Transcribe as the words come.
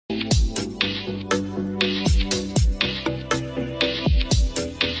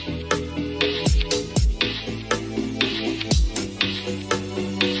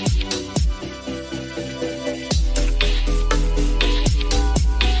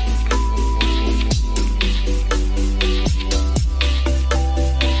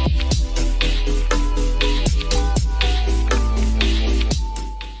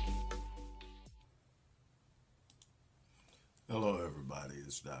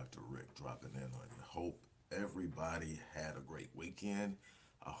Dr. Rick dropping in on you. Hope everybody had a great weekend.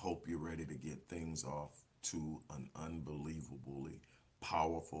 I hope you're ready to get things off to an unbelievably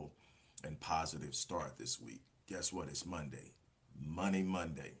powerful and positive start this week. Guess what? It's Monday. Money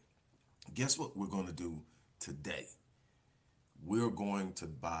Monday. Guess what we're going to do today? We're going to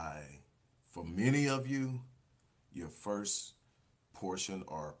buy, for many of you, your first portion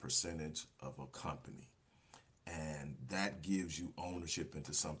or percentage of a company. And that gives you ownership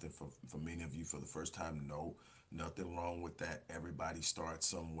into something for many of you for the first time. No, nothing wrong with that. Everybody starts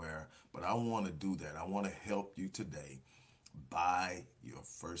somewhere. But I want to do that. I want to help you today buy your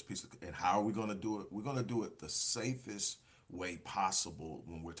first piece of, and how are we going to do it? We're going to do it the safest way possible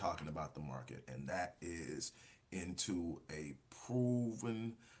when we're talking about the market, and that is into a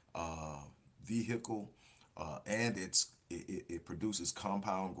proven vehicle, and it produces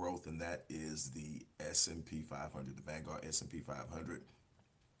compound growth, and that is the S&P 500, the Vanguard S&P 500,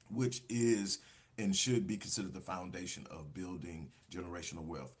 which is and should be considered the foundation of building generational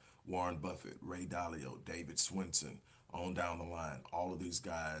wealth. Warren Buffett, Ray Dalio, David Swenson, on down the line, all of these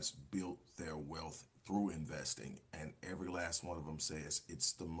guys built their wealth through investing, and every last one of them says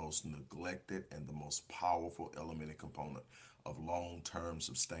it's the most neglected and the most powerful element and component of long-term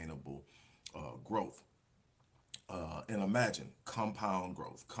sustainable growth. And imagine compound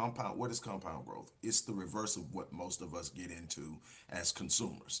growth. Compound, what is compound growth? It's the reverse of what most of us get into as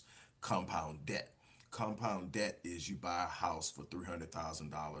consumers. Compound debt. Compound debt is you buy a house for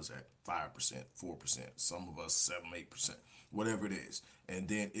 $300,000 at 5%, 4%, some of us 7, 8%, whatever it is. And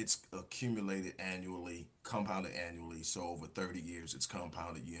then it's accumulated annually, compounded annually. So over 30 years, it's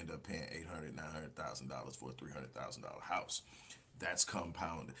compounded. You end up paying $800,000, $900,000 for a $300,000 house. That's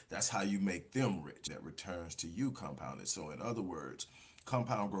compounded. That's how you make them rich. That returns to you compounded. So in other words,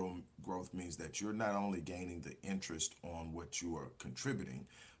 compound growth means that you're not only gaining the interest on what you are contributing,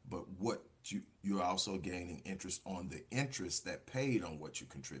 but you're also gaining interest on the interest that paid on what you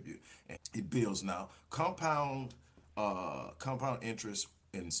contribute. And it builds. Now compound interest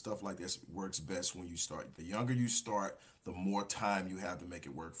and stuff like this works best when you start. The younger you start, the more time you have to make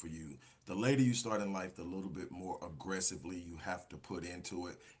it work for you. The later you start in life, the little bit more aggressively you have to put into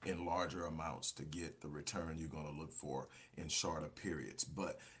it in larger amounts to get the return you're going to look for in shorter periods.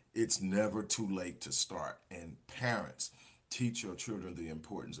 But it's never too late to start. And parents, teach your children the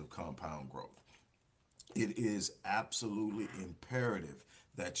importance of compound growth. It is absolutely imperative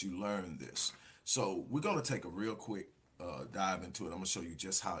that you learn this. So we're going to take a real quick dive into it. I'm going to show you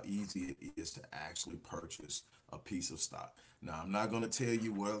just how easy it is to actually purchase a piece of stock. Now, I'm not going to tell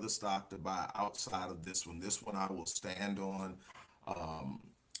you what other stock to buy outside of this one. This one I will stand on.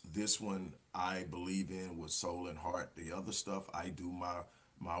 This one I believe in with soul and heart. The other stuff, I do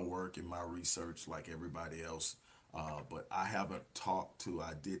my work and my research like everybody else. But I haven't talked to,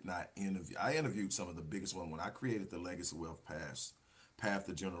 I did not interview. I interviewed some of the biggest one when I created the Legacy Wealth Path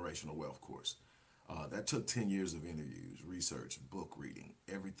to Generational Wealth course. That took 10 years of interviews, research, book reading,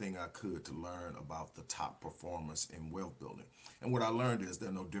 everything I could to learn about the top performers in wealth building. And what I learned is they're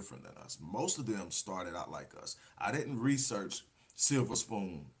no different than us. Most of them started out like us. I didn't research silver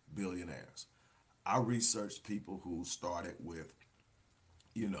spoon billionaires. I researched people who started with,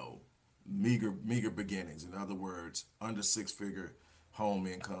 you know, meager beginnings. In other words, under six-figure home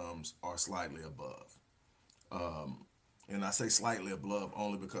incomes or slightly above. And I say slightly above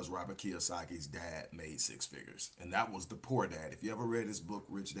only because Robert Kiyosaki's dad made six figures. And that was the Poor Dad. If you ever read his book,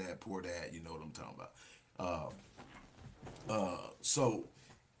 Rich Dad, Poor Dad, you know what I'm talking about. So,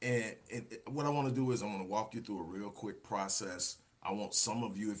 and what I want to do is I want to walk you through a real quick process. I want some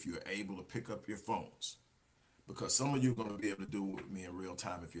of you, if you're able to pick up your phones, because some of you are going to be able to do it with me in real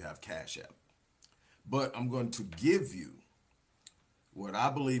time if you have Cash App. But I'm going to give you what I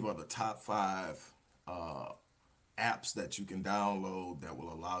believe are the top five apps that you can download that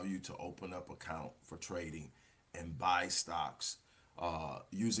will allow you to open up account for trading and buy stocks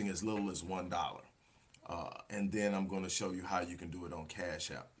using as little as $1. And then I'm going to show you how you can do it on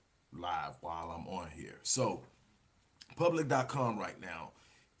Cash App live while I'm on here. So public.com right now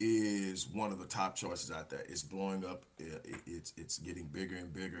is one of the top choices out there. It's blowing up. It's getting bigger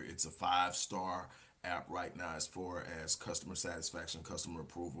and bigger. It's a 5-star app right now as far as customer satisfaction, customer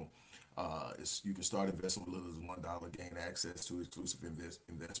approval. You can start investing with little as $1, gain access to exclusive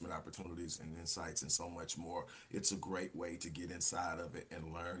investment opportunities and insights and so much more. It's a great way to get inside of it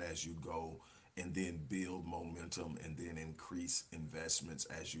and learn as you go, and then build momentum and then increase investments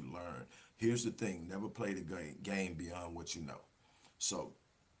as you learn. Here's the thing, never play the game beyond what you know. So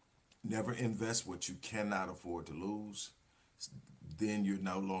never invest what you cannot afford to lose. Then you're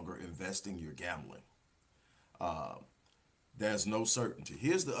no longer investing, you're gambling. There's no certainty.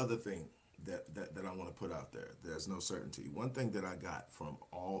 Here's the other thing that I want to put out there. There's no certainty. One thing that I got from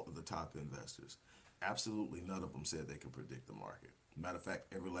all of the top investors, absolutely none of them said they could predict the market. Matter of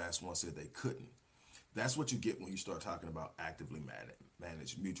fact, every last one said they couldn't. That's what you get when you start talking about actively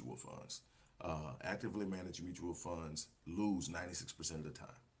managed mutual funds. Actively managed mutual funds lose 96% of the time.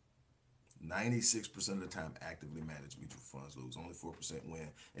 96% of the time, actively managed mutual funds lose. Only 4% win.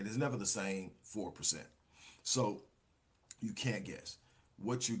 And it's never the same 4%. So you can't guess.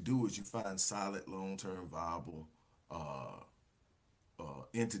 What you do is you find solid, long-term, viable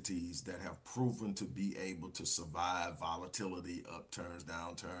entities that have proven to be able to survive volatility, upturns,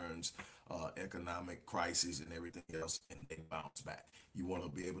 downturns, economic crises, and everything else, and they bounce back. You want to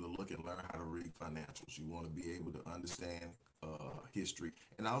be able to look and learn how to read financials. You want to be able to understand history,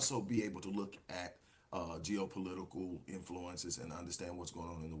 and also be able to look at geopolitical influences and understand what's going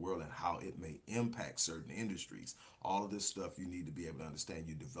on in the world and how it may impact certain industries. All of this stuff you need to be able to understand.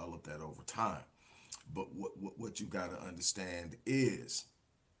 You develop that over time. But what you got to understand is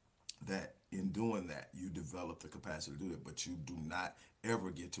that in doing that, you develop the capacity to do that, but you do not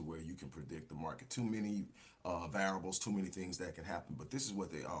ever get to where you can predict the market. Too many variables, too many things that can happen. But this is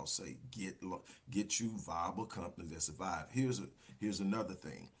what they all say: get you viable companies that survive. Here's another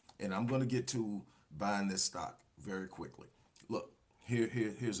thing, and I'm going to get to buying this stock very quickly. Look,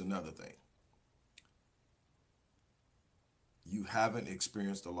 here's another thing. You haven't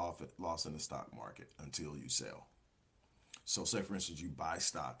experienced a loss in the stock market until you sell. So say for instance, you buy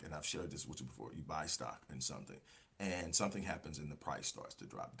stock, and I've shared this with you before, you buy stock in something, and something happens and the price starts to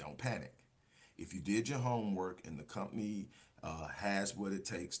drop. Don't panic. If you did your homework and the company has what it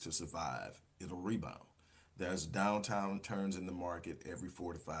takes to survive, it'll rebound. There's downtown turns in the market every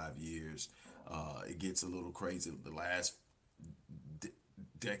 4 to 5 years. It gets a little crazy. The last d-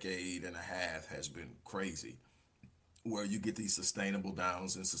 decade and a half has been crazy, where you get these sustainable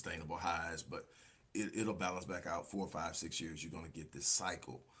downs and sustainable highs, but it'll balance back out 4, 5, 6 years. You're going to get this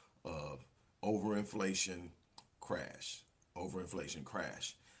cycle of overinflation, crash, overinflation,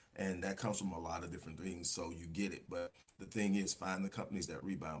 crash. And that comes from a lot of different things, so you get it. But the thing is, find the companies that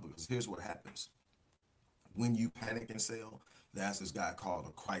rebound, because here's what happens. When you panic and sell, that's this guy called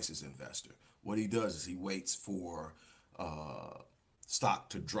a crisis investor. What he does is he waits for uh, stock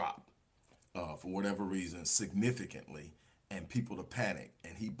to drop for whatever reason significantly, and people to panic,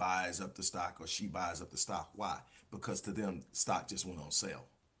 and he buys up the stock or she buys up the stock. Why? Because to them, stock just went on sale.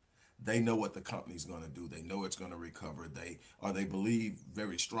 They know what the company's going to do. They know it's going to recover. They believe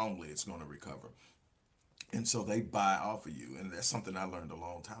very strongly it's going to recover, and so they buy off of you. And that's something I learned a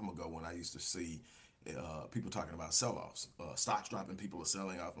long time ago when I used to see people talking about sell-offs, stocks dropping, people are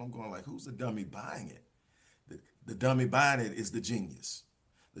selling off. I'm going like, who's the dummy buying it? The dummy buying it is the genius.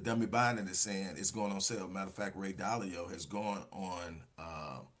 The dummy buying it is saying it's going on sale. Matter of fact, Ray Dalio has gone on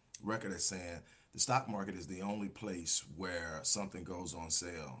record as saying the stock market is the only place where something goes on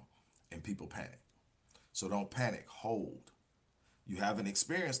sale and people panic. So don't panic, hold. You haven't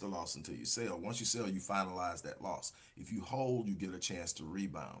experienced the loss until you sell. Once you sell, you finalize that loss. If you hold, you get a chance to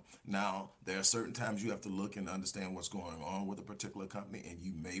rebound. Now, there are certain times you have to look and understand what's going on with a particular company, and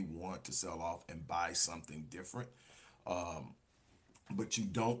you may want to sell off and buy something different. But you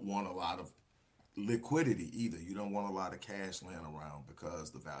don't want a lot of liquidity either. You don't want a lot of cash laying around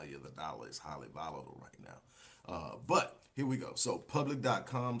because the value of the dollar is highly volatile right now. But here we go. So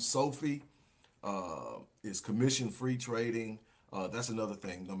public.com, Sophie is commission-free trading. That's another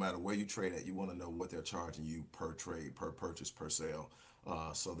thing. No matter where you trade at, you want to know what they're charging you per trade, per purchase, per sale,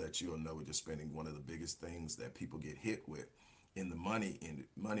 so that you'll know what you're spending. One of the biggest things that people get hit with in the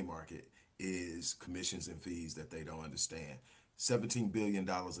money market is commissions and fees that they don't understand. $17 billion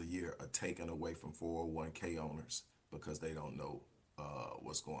a year are taken away from 401k owners because they don't know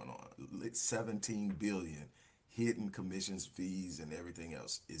what's going on. 17 billion hidden commissions, fees, and everything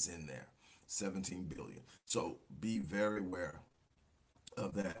else is in there. 17 billion. So be very aware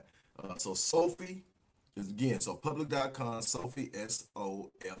of that. So Sophie is again, so public.com, Sophie,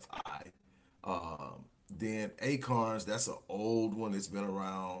 Sofi. Then Acorns, that's an old one. It's been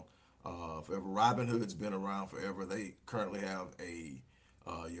around forever. Robinhood's been around forever. They currently have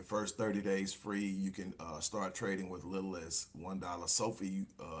your first 30 days free. You can start trading with little as $1. Sophie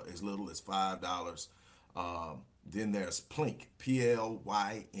as little as $5. Then there's Plink,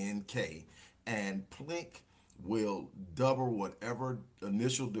 Plynk, and Plink will double whatever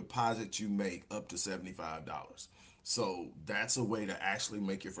initial deposit you make up to $75. So that's a way to actually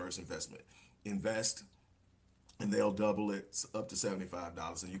make your first investment. Invest, and they'll double it up to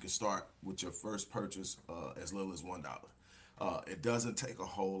 $75, and you can start with your first purchase as little as $1. It doesn't take a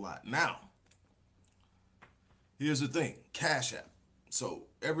whole lot. Now, Here's the thing, Cash App. So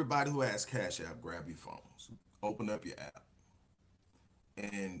everybody who has Cash App, grab your phones, open up your app,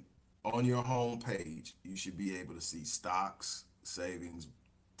 and on your home page, you should be able to see stocks, savings,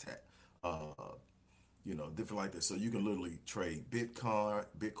 ta- uh, different like this. So you can literally trade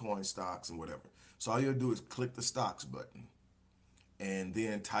Bitcoin stocks and whatever. So all you do is click the stocks button and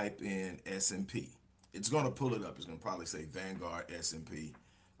then type in S&P. It's going to pull it up. It's going to probably say Vanguard S&P.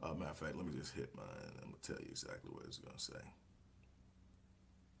 Matter of fact, let me just hit mine. I'm going to tell you exactly what it's going to say.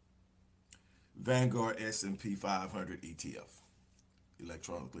 Vanguard S&P 500 ETF,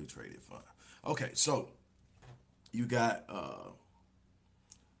 electronically traded fund. Okay, so you got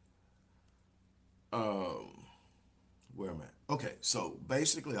um, where am I? Okay, so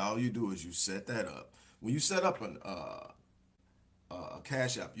basically all you do is you set that up. When you set up a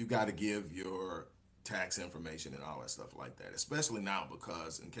Cash App, you got to give your tax information and all that stuff like that. Especially now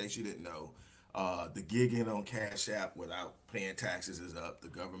because, in case you didn't know, the gigging on Cash App without paying taxes is up. The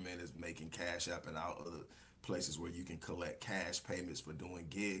government is making Cash App and all other places where you can collect cash payments for doing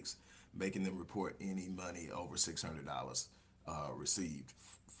gigs, making them report any money over $600 received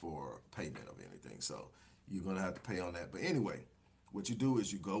for payment of anything. So you're gonna have to pay on that. But anyway, what you do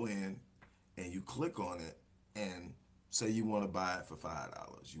is you go in and you click on it and say you want to buy it for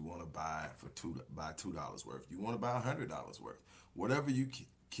 $5. You want to buy it for $2 worth. You want to buy $100 worth. Whatever you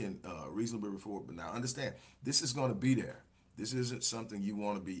can reasonably afford. But now understand, this is going to be there. This isn't something you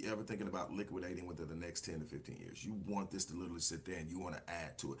want to be ever thinking about liquidating within the next 10 to 15 years. You want this to literally sit there and you want to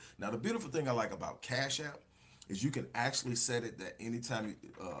add to it. Now, the beautiful thing I like about Cash App is you can actually set it that anytime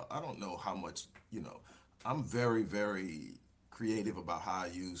I don't know how much, I'm very, very creative about how I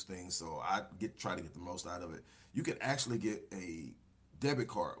use things, so I try to get the most out of it. You can actually get a debit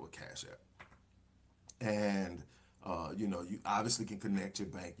card with Cash App, and you obviously can connect your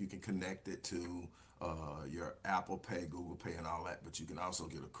bank. You can connect it to your Apple Pay, Google Pay, and all that. But you can also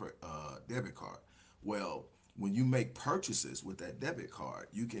get a debit card. Well, when you make purchases with that debit card,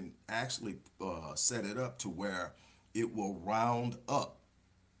 you can actually set it up to where it will round up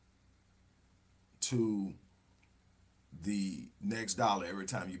to the next dollar every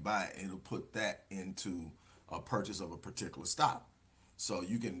time you buy it, and it'll put that into a purchase of a particular stock. So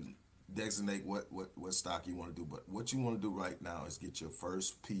you can designate what stock you want to do. But what you want to do right now is get your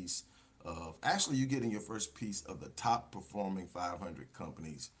first piece of, actually you're getting your first piece of the top performing 500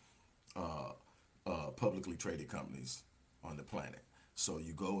 companies, publicly traded companies on the planet. So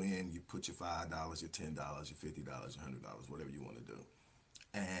you go in, you put your $5, your $10, your $50, your $100, whatever you want to do.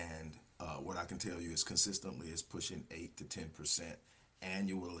 And what I can tell you is consistently is pushing 8 to 10%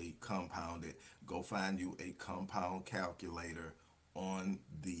 annually compounded. Go find you a compound calculator on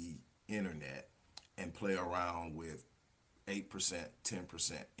the internet and play around with 8%,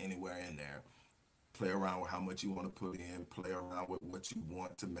 10%, anywhere in there. Play around with how much you want to put in, play around with what you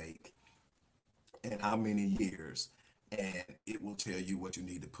want to make and how many years, and it will tell you what you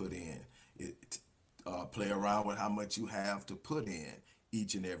need to put in. It Play around with how much you have to put in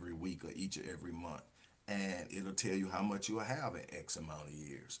each and every week or each and every month, and it'll tell you how much you'll have in X amount of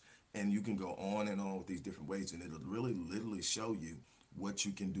years. And you can go on and on with these different ways, and it'll really literally show you what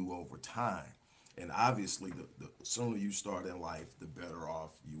you can do over time. And obviously, the sooner you start in life, the better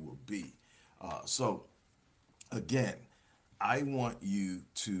off you will be. So again, I want you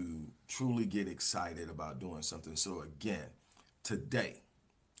to truly get excited about doing something. So again, today,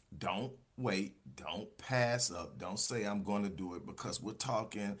 don't wait, don't pass up, don't say I'm going to do it, because we're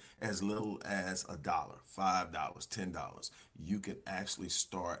talking as little as a dollar, $5, $10. You can actually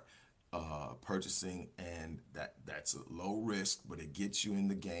start purchasing, and that's a low risk, but it gets you in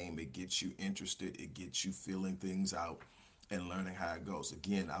the game, it gets you interested, it gets you feeling things out and learning how it goes.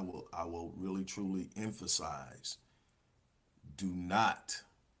 Again, I will really truly emphasize, do not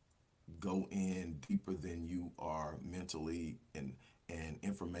go in deeper than you are mentally and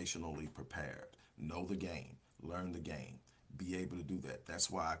informationally prepared. Know the game, learn the game, be able to do that. That's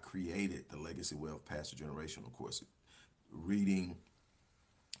why I created the Legacy Wealth Pastor Generational course. Reading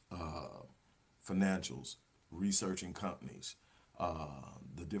financials, researching companies,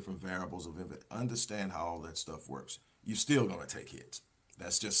 the different variables of it. Understand how all that stuff works. You're still going to take hits.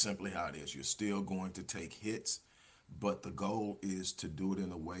 That's just simply how it is. You're still going to take hits, but the goal is to do it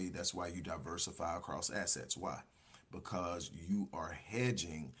in a way. That's why you diversify across assets. Why? Because you are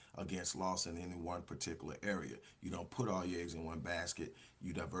hedging against loss in any one particular area. You don't put all your eggs in one basket.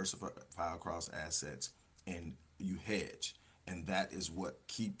 You diversify across assets and you hedge. And that is what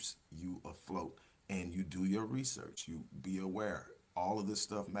keeps you afloat. And you do your research. You be aware. All of this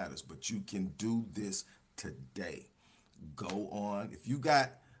stuff matters, but you can do this today. Go on. If you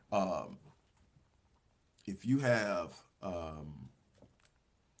got If you have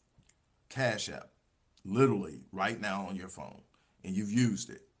Cash App literally right now on your phone and you've used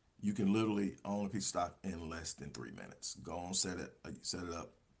it, you can literally own a piece of stock in less than 3 minutes. Go on, set it up,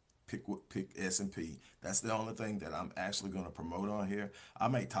 pick S&P. That's the only thing that I'm actually going to promote on here. I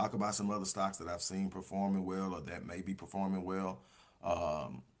may talk about some other stocks that I've seen performing well or that may be performing well.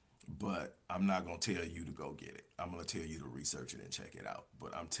 Um, but I'm not going to tell you to go get it. I'm going to tell you to research it and check it out.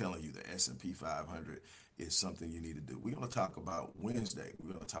 But I'm telling you, the S&P 500 is something you need to do. We're going to talk about Wednesday.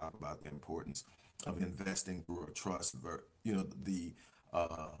 We're going to talk about the importance of investing through a trust. The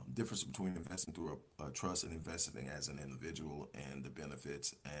difference between investing through a trust and investing as an individual, and the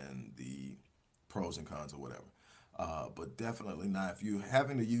benefits and the pros and cons or whatever. But definitely not. If you're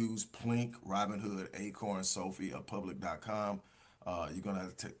having to use Plink, Robinhood, Acorn, Sophie, or Public.com, you're gonna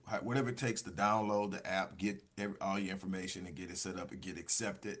have to take whatever it takes to download the app, get all your information, and get it set up and get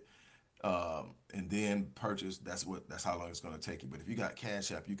accepted, and then purchase. That's how long it's gonna take you. But if you got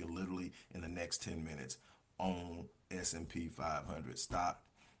Cash App, you can literally in the next 10 minutes own S&P 500 stock.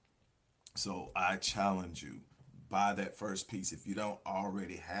 So I challenge you, buy that first piece. If you don't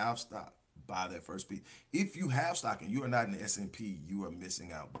already have stock, buy that first piece. If you have stock and you are not in the S&P, you are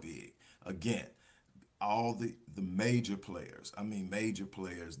missing out big. Again, all the major players, I mean major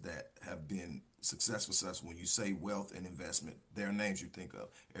players that have been successful, when you say wealth and investment, their names you think of.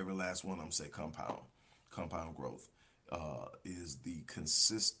 Every last one of them say compound growth is the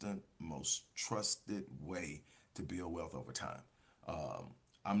consistent, most trusted way to build wealth over time.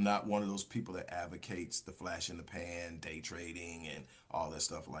 I'm not one of those people that advocates the flash in the pan, day trading, and all that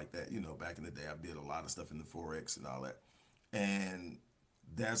stuff like that. Back in the day, I did a lot of stuff in the forex and all that, and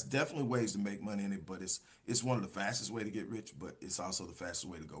there's definitely ways to make money in it. But it's one of the fastest way to get rich, but it's also the fastest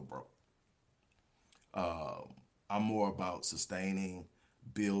way to go broke. I'm more about sustaining,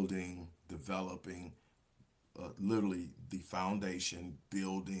 building, developing, literally the foundation,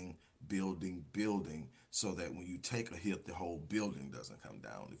 building, so that when you take a hit, the whole building doesn't come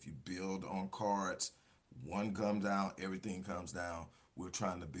down. If you build on cards, one comes down, everything comes down. We're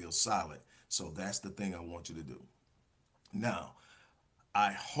trying to build solid. So that's the thing I want you to do. Now,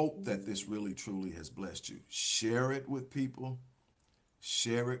 I hope that this really truly has blessed you. Share it with people.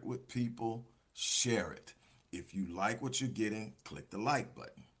 Share it with people. Share it. If you like what you're getting, click the like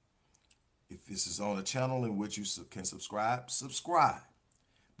button. If this is on a channel in which you can subscribe.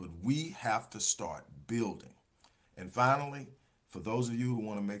 But we have to start building. And finally, for those of you who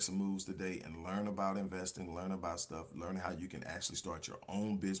want to make some moves today and learn about investing, learn about stuff, learn how you can actually start your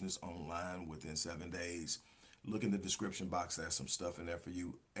own business online within 7 days, look in the description box. There's some stuff in there for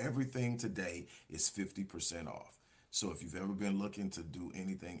you. Everything today is 50% off. So if you've ever been looking to do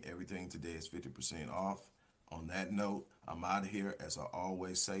anything, everything today is 50% off. On that note, I'm out of here. As I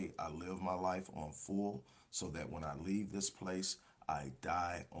always say, I live my life on full so that when I leave this place, I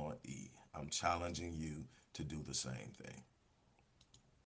die on E. I'm challenging you to do the same thing.